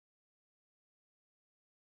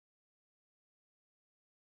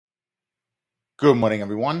Good morning,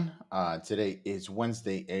 everyone. Today is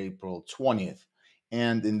Wednesday, April 20th.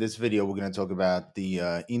 And in this video, we're going to talk about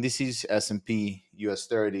the indices, S&P,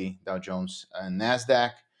 US30, Dow Jones, and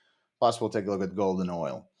Nasdaq. Plus, we'll take a look at gold and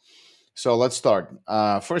oil. So let's start.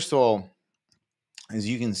 First of all, as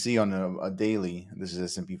you can see on a daily, this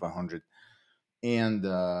is S&P 500, and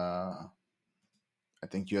I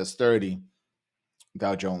think US30,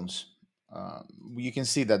 Dow Jones. You can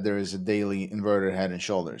see that there is a daily inverted head and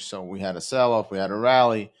shoulders. So we had a sell-off, we had a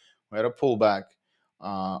rally, we had a pullback.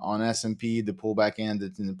 On S&P, the pullback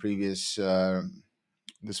ended in the previous.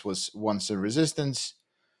 This was once a resistance.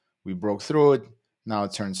 We broke through it. Now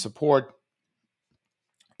it turns support,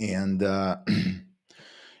 and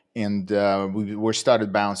we're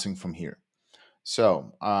started bouncing from here.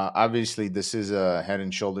 So obviously, this is a head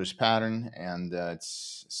and shoulders pattern, and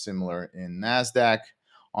it's similar in Nasdaq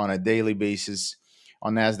on a daily basis.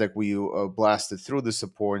 On Nasdaq, we blasted through the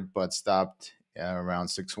support, but stopped around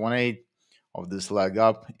 618 of this leg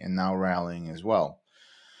up, and now rallying as well.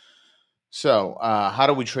 So how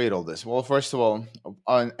do we trade all this? Well, first of all,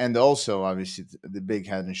 and also obviously the big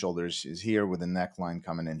head and shoulders is here with the neckline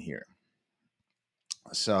coming in here.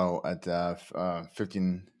 So at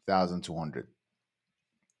 15,200.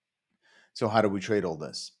 So how do we trade all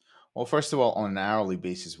this? Well, first of all, on an hourly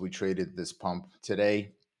basis, we traded this pump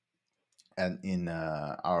today and in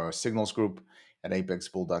our signals group at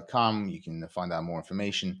APEXBULL.com. You can find out more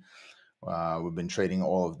information. We've been trading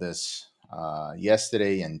all of this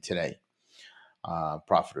yesterday and today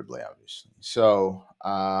profitably, obviously. So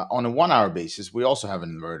on a 1 hour basis, we also have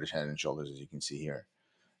an inverted head and shoulders, as you can see here.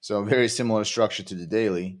 So very similar structure to the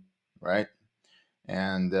daily, right?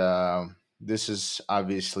 And this is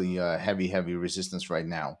obviously a heavy resistance right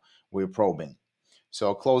now. We're probing.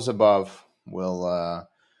 So close above will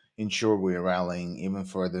ensure we're rallying even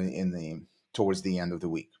further towards the end of the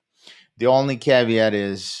week. The only caveat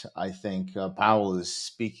is I think Powell is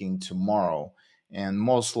speaking tomorrow, and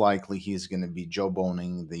most likely he's going to be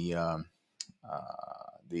jawboning the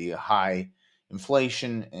high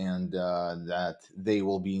inflation and that they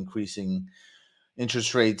will be increasing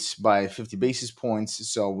interest rates by 50 basis points.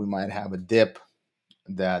 So we might have a dip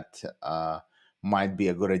that might be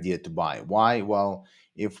a good idea to buy. Why? Well,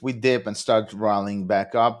 if we dip and start rallying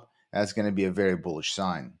back up, that's going to be a very bullish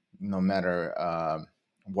sign. No matter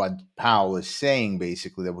what Powell is saying,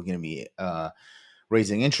 basically, that we're going to be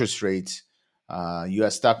raising interest rates.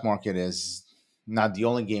 U.S. stock market is not the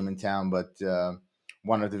only game in town, but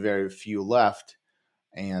one of the very few left.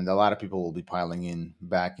 And a lot of people will be piling in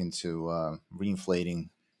back into reinflating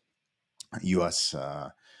U.S.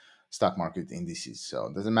 Stock market indices. So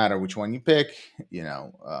it doesn't matter which one you pick.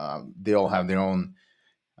 They all have their own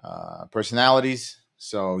personalities.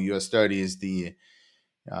 So US30 is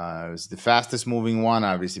the fastest moving one,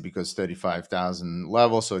 obviously, because 35,000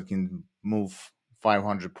 level, so it can move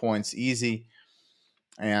 500 points easy.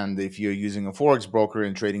 And if you're using a forex broker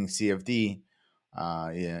and trading CFD,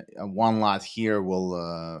 one lot here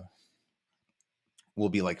will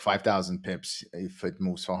be like 5,000 pips if it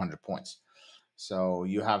moves 400 points. So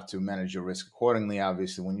you have to manage your risk accordingly,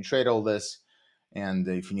 obviously, when you trade all this. And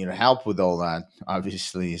if you need help with all that,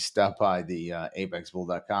 obviously stop by the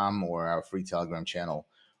APEXBULL.com or our free Telegram channel,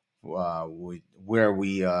 where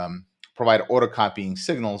we provide auto copying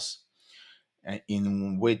signals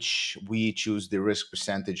in which we choose the risk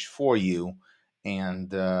percentage for you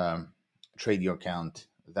and trade your account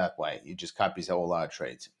that way. It just copies all our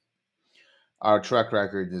trades. Our track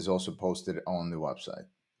record is also posted on the website.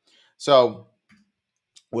 So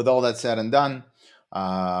with all that said and done,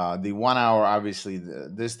 the 1 hour, obviously,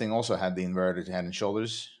 this thing also had the inverted head and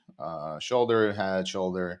shoulders. Shoulder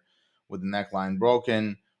with the neckline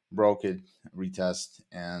broken, broke it, retest,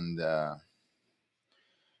 and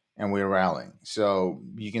we're rallying. So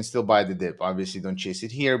you can still buy the dip. Obviously, don't chase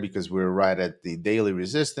it here because we're right at the daily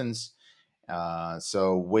resistance.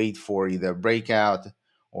 So wait for either breakout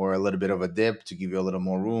or a little bit of a dip to give you a little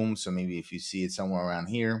more room. So maybe if you see it somewhere around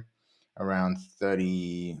here, around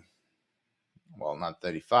 30, well, not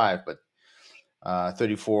 35, but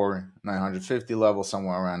 34,950 level,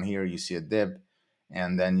 somewhere around here, you see a dip,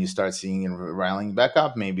 and then you start seeing it rallying back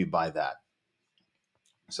up, maybe buy that.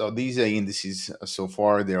 So these indices so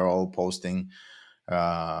far, they're all posting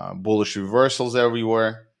bullish reversals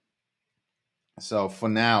everywhere. So for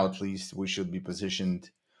now, at least, we should be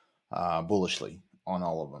positioned bullishly on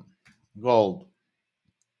all of them. Gold.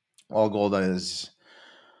 Well, gold is,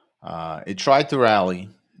 it tried to rally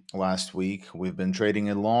last week. We've been trading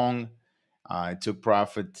it long. I took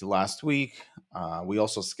profit last week. We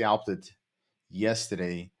also scalped it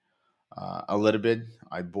yesterday a little bit.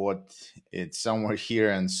 I bought it somewhere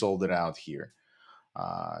here and sold it out here.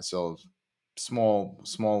 So small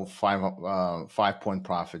 5 point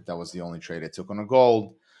profit. That was the only trade I took on a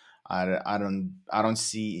gold. I don't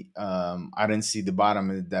see I didn't see the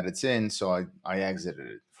bottom that it's in, so I exited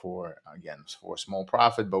it for, again, for a small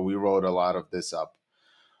profit. But we wrote a lot of this up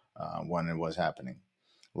when it was happening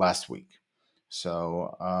last week.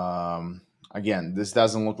 So again, this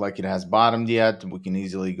doesn't look like it has bottomed yet. We can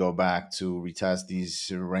easily go back to retest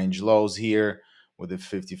these range lows here with the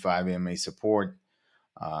 55 EMA support,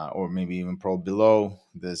 or maybe even probe below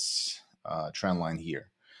this trend line here.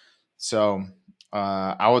 So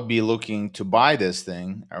I would be looking to buy this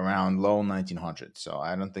thing around low 1900. So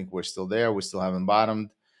I don't think we're still there. We still haven't bottomed.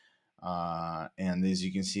 And as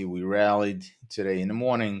you can see, we rallied today in the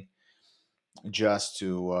morning just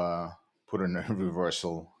to put in a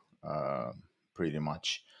reversal, pretty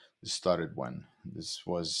much. This started when this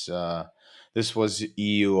was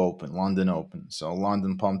EU Open, London Open. So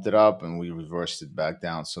London pumped it up and we reversed it back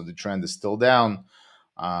down. So the trend is still down.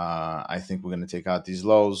 I think we're going to take out these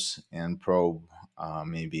lows and probe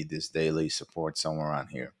maybe this daily support somewhere around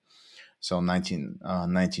here. So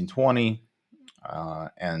 1920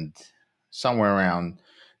 and somewhere around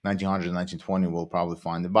 1900, 1920, we'll probably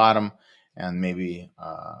find the bottom and maybe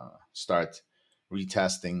start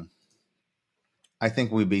retesting. I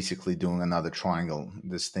think we're basically doing another triangle.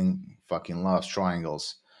 This thing fucking loves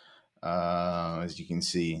triangles. As you can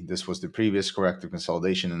see, this was the previous corrective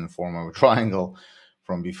consolidation in the form of a triangle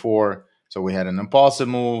from before. So we had an impulsive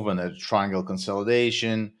move and a triangle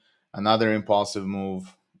consolidation, another impulsive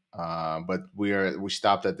move, but we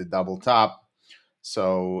stopped at the double top.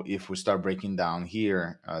 So if we start breaking down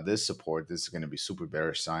here, this support, this is going to be super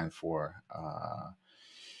bearish sign for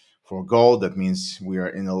gold. That means we are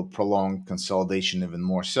in a prolonged consolidation, even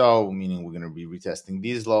more so, meaning we're going to be retesting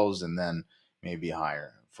these lows and then maybe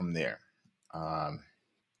higher from there.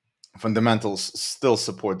 Fundamentals still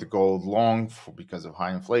support the gold long because of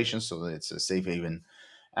high inflation, so it's a safe haven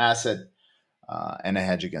asset and a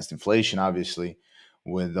hedge against inflation, obviously.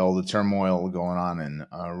 With all the turmoil going on in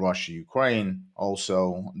Russia, Ukraine,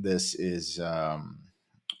 also this is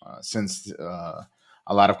since a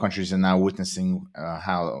lot of countries are now witnessing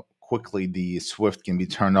how quickly the SWIFT can be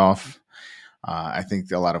turned off. I think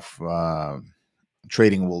a lot of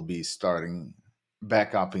trading will be starting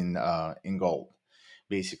back up in gold.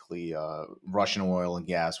 Basically, Russian oil and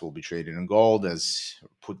gas will be traded in gold, as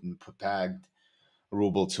Putin pegged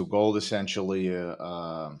ruble to gold essentially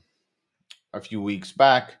a few weeks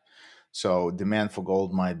back. So demand for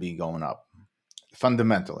gold might be going up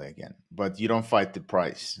fundamentally again, but you don't fight the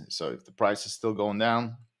price. So if the price is still going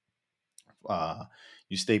down,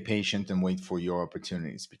 you stay patient and wait for your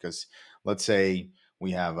opportunities. Because let's say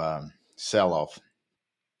we have a sell-off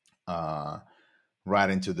right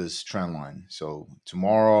into this trend line. So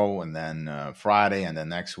tomorrow and then Friday and then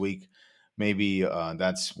next week, maybe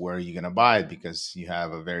that's where you're going to buy it, because you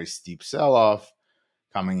have a very steep sell-off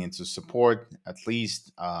coming into support. At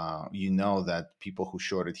least you know that people who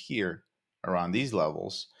shorted here around these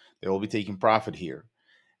levels, they will be taking profit here.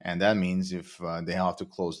 And that means if they have to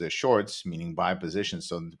close their shorts, meaning buy positions,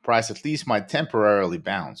 so the price at least might temporarily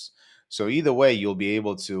bounce. So either way, you'll be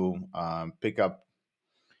able to pick up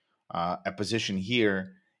a position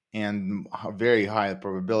here, and a very high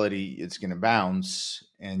probability it's going to bounce,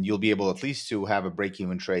 and you'll be able at least to have a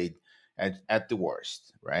break-even trade at the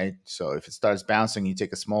worst, right? So if it starts bouncing, you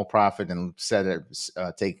take a small profit and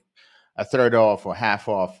take a third off or half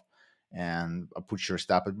off, and put your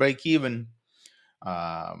stop at break even.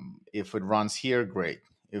 If it runs here, great.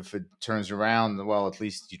 If it turns around, well, at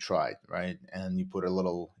least you tried, right? And you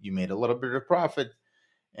made a little bit of profit,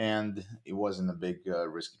 and it wasn't a big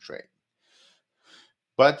risky trade.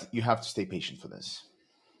 But you have to stay patient for this.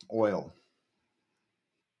 Oil.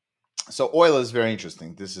 So oil is very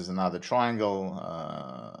interesting. This is another triangle.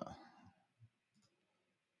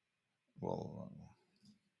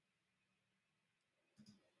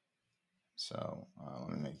 Let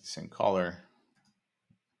me make the same color.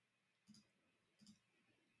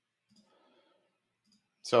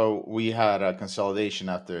 So we had a consolidation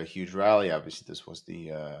after a huge rally. Obviously, this was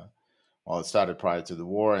it started prior to the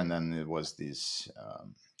war, and then it was this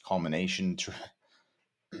culmination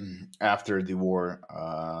after the war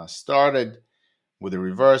started with a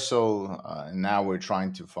reversal. And now we're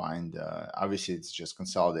trying to find, obviously, it's just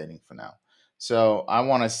consolidating for now. So I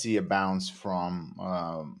want to see a bounce from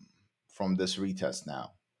this retest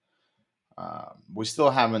now. We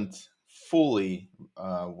still haven't fully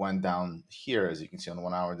went down here, as you can see on the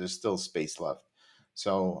 1 hour. There's still space left,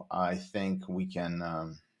 so I think we can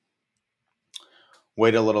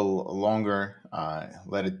wait a little longer,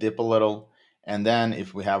 let it dip a little, And then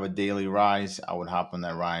if we have a daily rise, I would hop on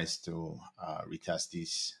that rise to retest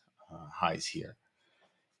these highs here.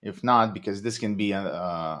 If not, because this can be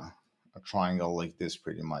a triangle like this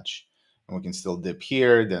pretty much, and we can still dip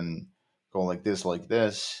here, then go like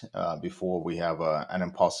this, before we have an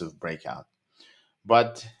impulsive breakout.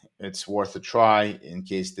 But it's worth a try in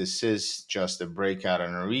case this is just a breakout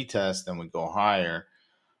and a retest, and we go higher.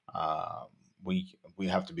 Uh, we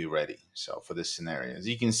have to be ready. So for this scenario, as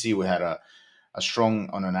you can see, we had a strong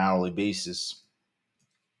on an hourly basis.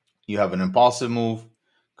 You have an impulsive move,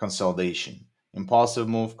 consolidation, impulsive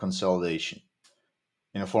move, consolidation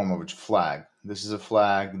in a form of a flag. This is a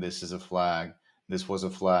flag. This is a flag. This was a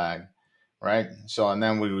flag, right? So, and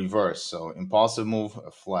then we reverse. So impulsive move,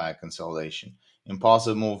 a flag, consolidation.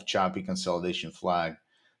 Impulsive move, choppy consolidation, flag.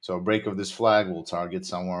 So a break of this flag will target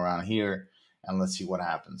somewhere around here, and let's see what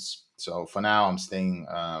happens. So for now, I'm staying.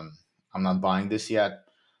 I'm not buying this yet.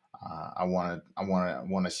 I want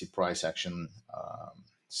to see price action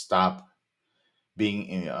stop being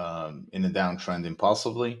in a downtrend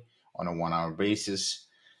impulsively on a 1 hour basis,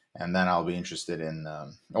 and then I'll be interested in.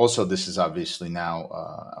 Also, this is obviously now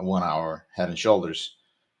a 1 hour head and shoulders,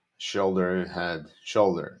 shoulder, head,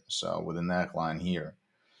 shoulder. So with a neckline here,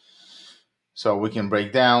 so we can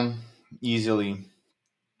break down easily,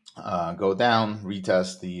 go down,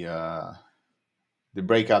 retest the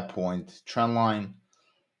breakout point trend line,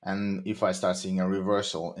 and if I start seeing a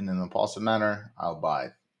reversal in an impulsive manner, I'll buy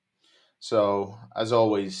it. So, as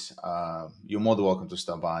always, you're more than welcome to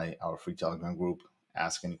stop by our free Telegram group,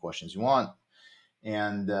 ask any questions you want,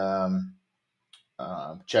 and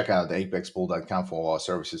check out apexbull.com for all our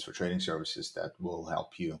services, for trading services that will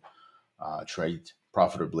help you trade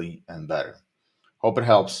profitably and better. Hope it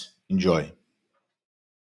helps. Enjoy.